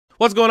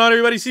What's going on,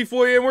 everybody?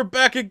 C4 here, and we're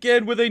back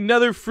again with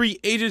another free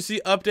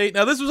agency update.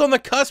 Now, this was on the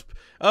cusp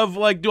of,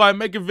 like, do I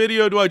make a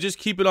video? Do I just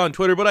keep it on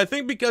Twitter? But I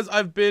think because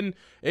I've been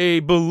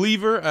a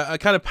believer, I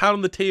kind of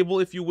pound the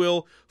table, if you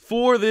will,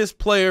 for this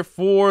player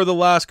for the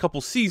last couple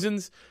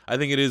seasons, I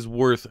think it is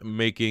worth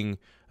making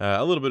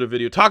a little bit of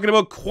video talking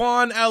about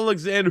Kwon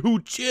Alexander, who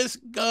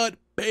just got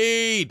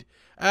paid,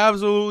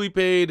 absolutely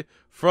paid,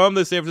 from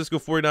the San Francisco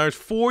 49ers,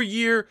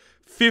 4-year,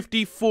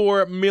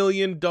 $54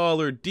 million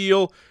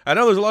deal. I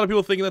know there's a lot of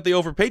people thinking that they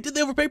overpaid. Did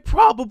they overpay?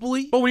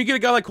 Probably. But when you get a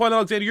guy like Kwon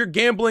Alexander, you're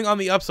gambling on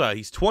the upside.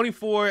 He's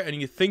 24, and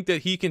you think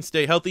that he can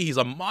stay healthy. He's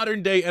a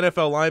modern-day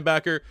NFL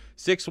linebacker,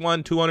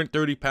 6'1",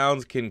 230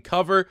 pounds, can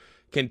cover,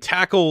 can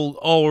tackle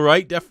all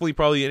right. Definitely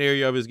probably an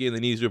area of his game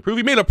that needs to improve.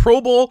 He made a Pro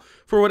Bowl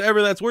for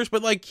whatever that's worth,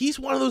 but, like, he's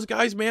one of those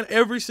guys, man,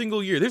 every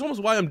single year. There's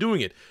almost why I'm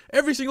doing it.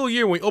 Every single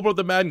year when we open up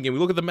the Madden game, we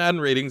look at the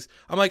Madden ratings,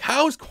 I'm like,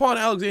 how is Kwon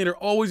Alexander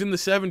always in the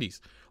 70s?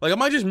 Like,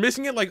 am I just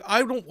missing it? Like,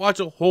 I don't watch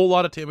a whole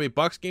lot of Tampa Bay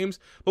Bucks games,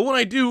 but when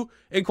I do,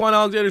 and Kwon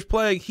Alexander's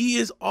playing, he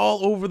is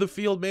all over the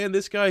field, man.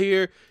 This guy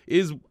here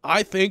is,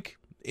 I think,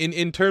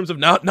 in terms of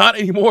not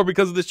anymore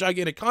because of this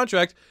gigantic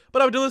contract,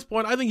 but up to this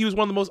point, I think he was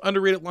one of the most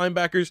underrated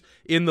linebackers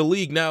in the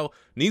league. Now,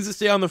 needs to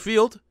stay on the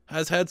field,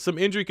 has had some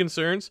injury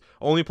concerns,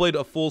 only played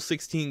a full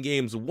 16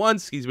 games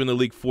once. He's been in the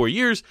league 4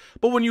 years,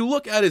 but when you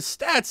look at his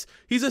stats,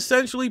 he's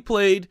essentially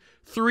played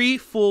 3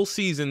 full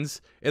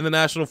seasons in the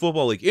National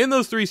Football League. In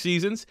those 3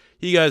 seasons,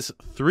 he has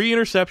 3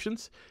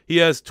 interceptions, he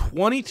has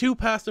 22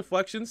 pass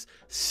deflections,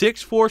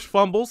 6 forced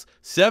fumbles,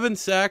 7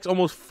 sacks,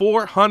 almost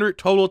 400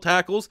 total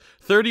tackles,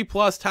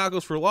 30-plus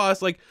tackles for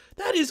loss. Like,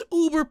 that is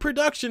uber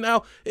production.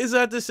 Now, is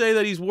that to say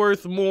that he's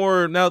worth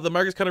more now that the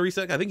market's kind of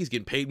reset? I think he's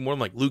getting paid more than,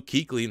 like, Luke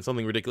Kuechly and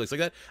something ridiculous like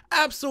that.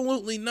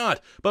 Absolutely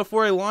not. But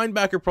for a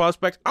linebacker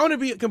prospect, I'm going to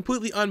be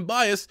completely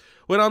unbiased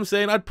when I'm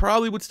saying I'd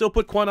probably would still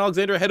put Kwon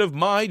Alexander ahead of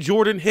my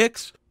Jordan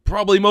Hicks.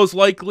 Probably most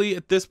likely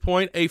at this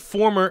point a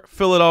former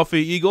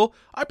Philadelphia Eagle.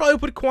 I'd probably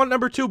put Kwon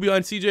number 2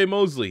 behind CJ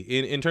Mosley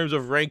in terms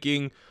of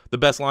ranking the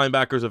best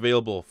linebackers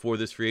available for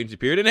this free agency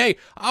period. And hey,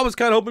 I was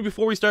kind of hoping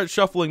before we start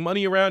shuffling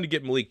money around to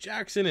get Malik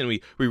Jackson, and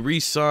we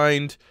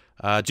re-signed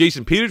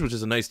Jason Peters, which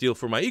is a nice deal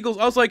for my Eagles.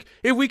 I was like,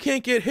 if we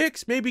can't get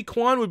Hicks, maybe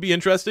Kwon would be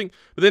interesting.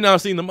 But then now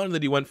seeing the money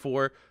that he went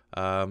for,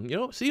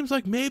 it seems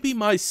like maybe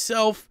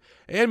myself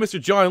and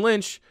Mr. John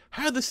Lynch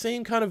had the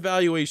same kind of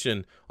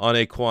valuation on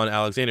a Kwon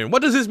Alexander. And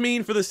what does this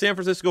mean for the San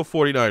Francisco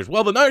 49ers?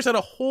 Well, the Niners had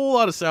a whole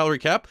lot of salary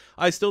cap.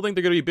 I still think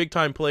they're going to be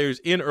big-time players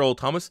in Earl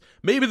Thomas.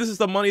 Maybe this is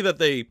the money that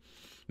they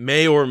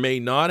may or may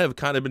not have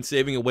kind of been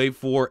saving away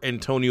for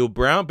Antonio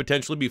Brown,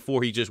 potentially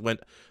before he just went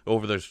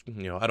over the,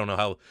 I don't know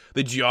how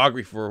the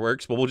geography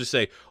works, but we'll just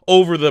say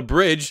over the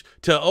bridge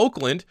to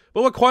Oakland.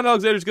 But what Kwon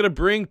Alexander is going to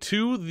bring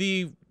to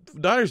the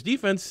Niners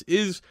defense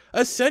is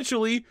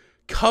essentially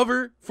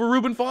cover for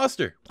Reuben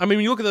Foster. I mean,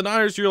 when you look at the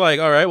Niners, you're like,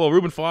 all right, well,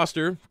 Reuben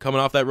Foster,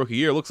 coming off that rookie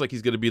year, looks like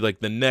he's going to be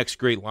like the next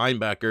great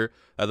linebacker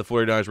that the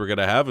 49ers were going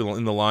to have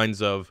in the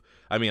lines of,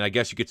 I mean, I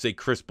guess you could say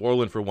Chris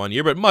Borland for 1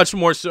 year, but much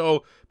more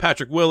so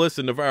Patrick Willis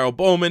and Navarro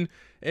Bowman.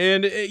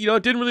 And, it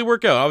didn't really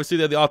work out. Obviously,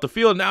 they had the off the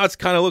field. Now it's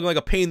kind of looking like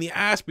a pain in the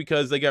ass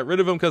because they got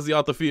rid of him because the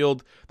off the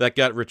field that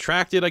got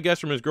retracted, I guess,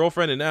 from his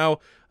girlfriend. And now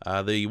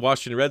the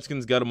Washington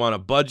Redskins got him on a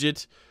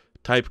budget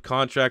type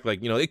contract.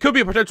 Like, it could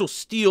be a potential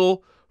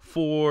steal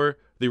for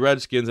the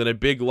Redskins and a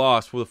big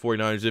loss for the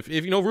 49ers if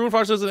Reuben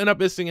Foster doesn't end up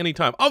missing any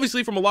time.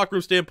 Obviously, from a locker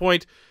room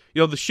standpoint,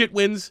 the shit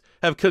winds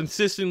have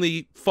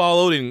consistently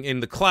followed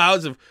and the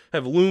clouds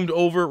have loomed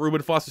over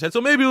Reuben Foster's head. So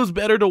maybe it was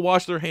better to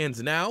wash their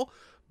hands now.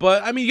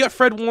 But, I mean, you got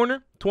Fred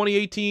Warner,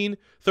 2018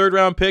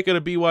 third-round pick at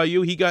a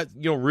BYU. He got,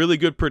 really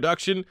good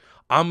production.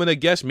 I'm going to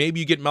guess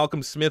maybe you get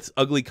Malcolm Smith's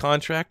ugly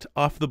contract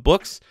off the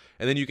books,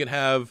 and then you can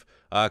have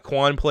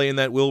Kwon play in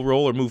that will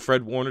role or move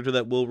Fred Warner to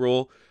that will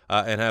role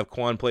and have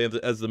Kwon play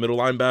as the middle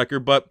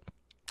linebacker. But,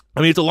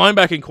 I mean, it's a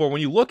linebacking core. When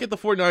you look at the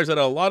 49ers that had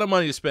a lot of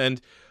money to spend,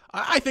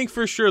 I think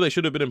for sure they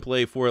should have been in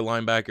play for a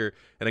linebacker,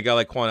 and a guy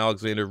like Kwon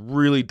Alexander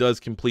really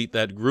does complete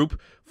that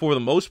group for the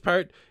most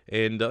part.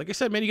 And like I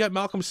said, man, you got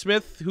Malcolm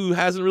Smith, who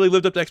hasn't really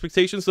lived up to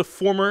expectations, the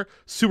former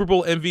Super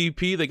Bowl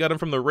MVP. They got him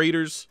from the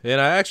Raiders. And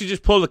I actually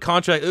just pulled the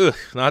contract.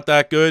 Not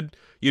that good.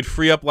 You'd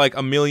free up like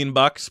 $1 million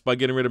by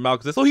getting rid of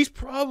Malcolm Smith. So he's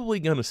probably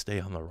going to stay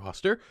on the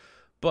roster.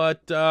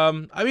 But,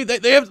 I mean,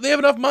 they have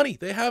enough money.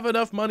 They have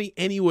enough money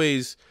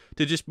anyways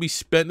to just be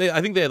spent.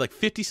 I think they had like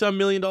 $50-some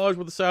million worth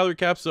of salary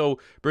cap. So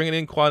bringing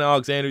in Kwon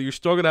Alexander, you're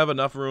still going to have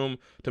enough room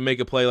to make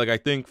a play. Like, I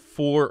think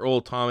for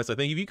Earl Thomas, I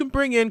think if you can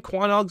bring in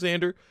Kwon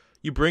Alexander,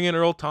 you bring in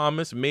Earl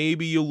Thomas,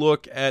 maybe you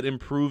look at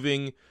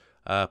improving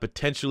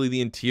potentially the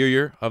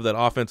interior of that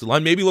offensive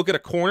line. Maybe look at a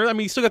corner. I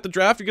mean, you still got the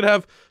draft. You're going to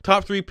have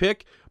top 3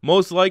 pick,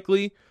 most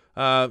likely.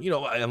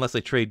 Unless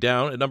they trade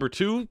down. At number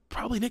 2,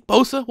 probably Nick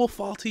Bosa will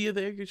fall to you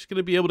there. You're just going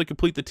to be able to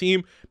complete the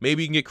team.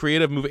 Maybe you can get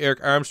creative, move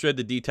Eric Armstead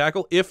to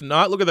D-tackle. If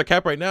not, look at their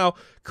cap right now.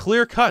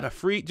 Clear cut, a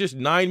free just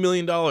 $9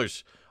 million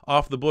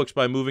off the books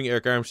by moving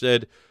Eric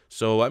Armstead.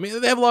 So, I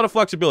mean, they have a lot of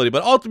flexibility.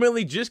 But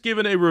ultimately, just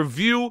given a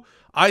review,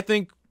 I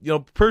think,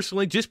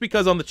 personally, just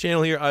because on the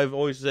channel here, I've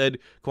always said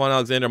Kwon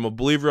Alexander, I'm a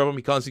believer of him.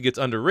 He constantly gets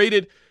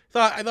underrated.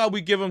 I thought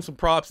we'd give him some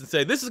props and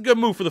say, this is a good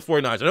move for the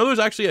 49ers. I know there's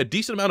actually a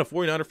decent amount of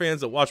 49er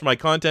fans that watch my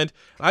content.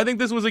 I think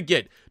this was a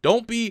get.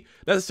 Don't be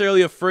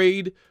necessarily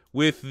afraid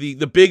with the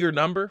bigger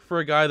number for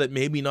a guy that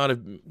maybe not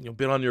have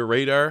been on your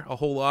radar a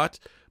whole lot.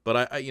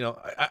 But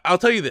I'll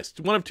tell you this,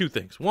 one of two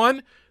things.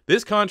 One,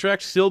 this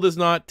contract still does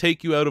not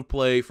take you out of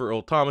play for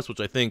Earl Thomas, which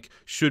I think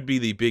should be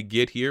the big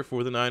get here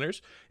for the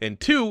Niners. And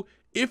two,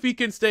 if he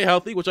can stay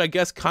healthy, which I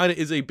guess kind of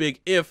is a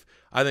big if,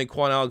 I think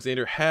Kwon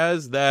Alexander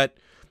has that,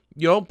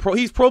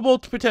 he's Pro Bowl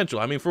potential.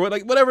 I mean, for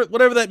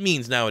whatever that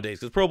means nowadays,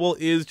 because Pro Bowl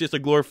is just a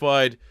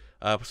glorified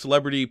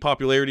celebrity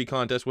popularity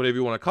contest, whatever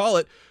you want to call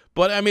it.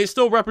 But, I mean, it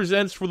still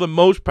represents, for the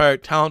most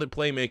part, talented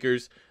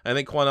playmakers. I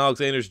think Kwon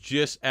Alexander's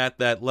just at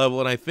that level,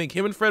 and I think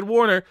him and Fred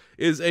Warner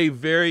is a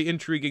very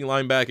intriguing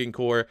linebacking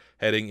core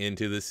heading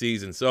into the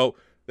season. So,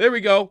 there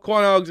we go.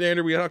 Kwon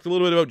Alexander. We talked a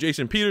little bit about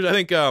Jason Peters. I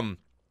think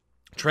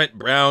Trent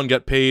Brown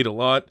got paid a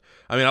lot.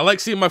 I mean, I like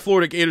seeing my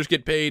Florida Gators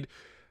get paid.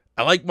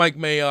 I like Mike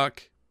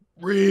Mayock.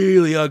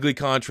 Really ugly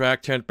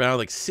contract. Trent Brown,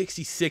 like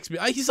 $66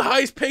 million. He's the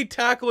highest paid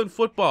tackle in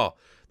football.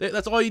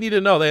 That's all you need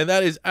to know. And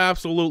that is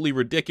absolutely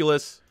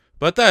ridiculous.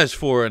 But that is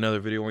for another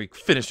video where we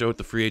finish out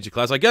the free agent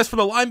class. I guess for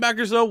the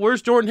linebackers, though,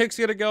 where's Jordan Hicks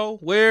going to go?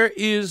 Where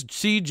is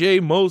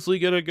CJ Mosley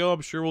going to go?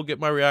 I'm sure we'll get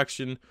my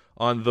reaction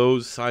on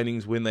those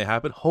signings when they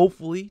happen.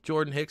 Hopefully,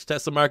 Jordan Hicks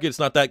tests the market. It's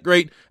not that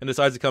great and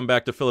decides to come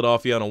back to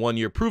Philadelphia on a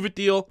one-year prove-it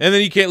deal. And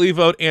then you can't leave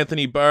out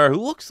Anthony Barr,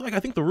 who looks like, I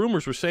think the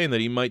rumors were saying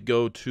that he might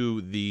go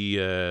to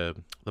the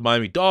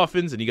Miami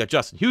Dolphins. And you got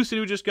Justin Houston,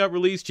 who just got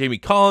released. Jamie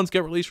Collins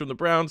got released from the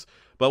Browns.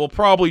 But we'll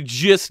probably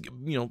just,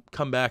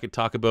 come back and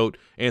talk about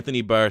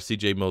Anthony Barr,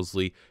 CJ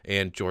Mosley,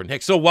 and Jordan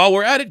Hicks. So while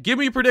we're at it, give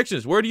me your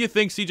predictions. Where do you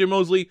think CJ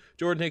Mosley,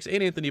 Jordan Hicks,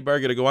 and Anthony Barr are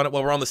going to go on it?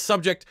 Well, we're on the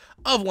subject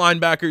of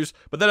linebackers.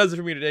 But that does it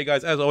for me today,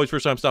 guys. As always,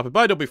 first time stopping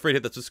by, don't be afraid to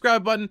hit that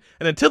subscribe button.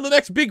 And until the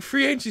next big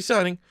free agency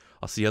signing,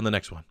 I'll see you on the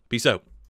next one. Peace out.